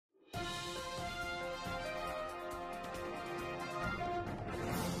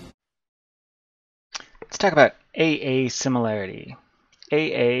talk about AA similarity.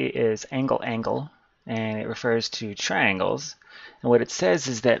 AA is angle-angle, and it refers to triangles. And what it says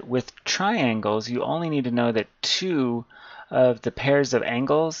is that with triangles, you only need to know that two of the pairs of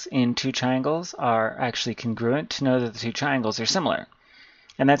angles in two triangles are actually congruent to know that the two triangles are similar.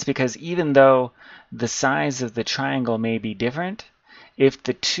 And that's because even though the size of the triangle may be different, if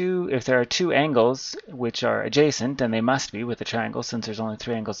there are two angles which are adjacent, and they must be with the triangle since there's only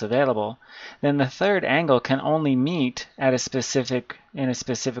three angles available, then the third angle can only meet at in a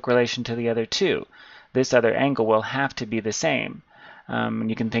specific relation to the other two. This other angle will have to be the same. And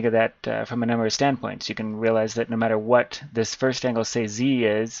you can think of that from a number of standpoints. You can realize that no matter what this first angle, say z,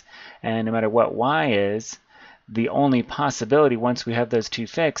 is, and no matter what y is, the only possibility once we have those two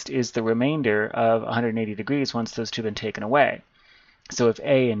fixed is the remainder of 180 degrees once those two have been taken away. So if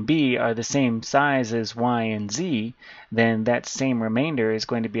A and B are the same size as Y and Z, then that same remainder is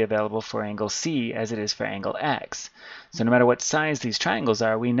going to be available for angle C as it is for angle X. So no matter what size these triangles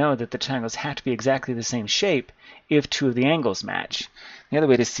are, we know that the triangles have to be exactly the same shape if two of the angles match. The other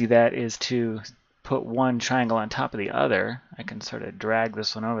way to see that is to put one triangle on top of the other. I can sort of drag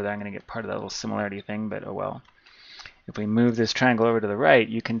this one over there. I'm going to get part of that little similarity thing, but oh well. If we move this triangle over to the right,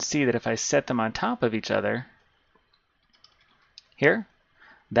 you can see that if I set them on top of each other, here,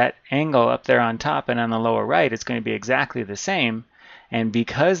 that angle up there on top and on the lower right is going to be exactly the same. And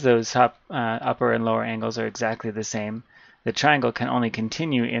because those upper and lower angles are exactly the same, the triangle can only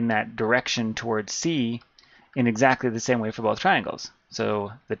continue in that direction towards C in exactly the same way for both triangles.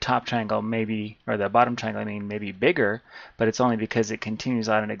 So the top triangle may be, or the bottom triangle, may be bigger, but it's only because it continues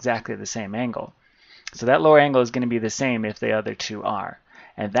on at exactly the same angle. So that lower angle is going to be the same if the other two are.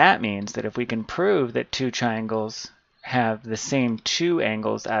 And that means that if we can prove that two triangles have the same two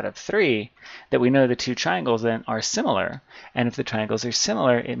angles out of three, that we know the two triangles then are similar. And if the triangles are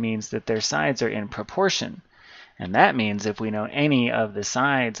similar, it means that their sides are in proportion. And that means if we know any of the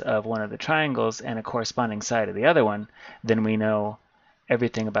sides of one of the triangles and a corresponding side of the other one, then we know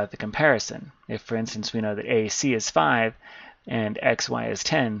everything about the comparison. If, for instance, we know that AC is 5 and XY is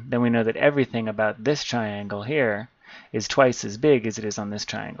 10, then we know that everything about this triangle here is twice as big as it is on this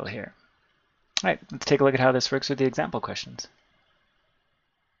triangle here. All right, let's take a look at how this works with the example questions.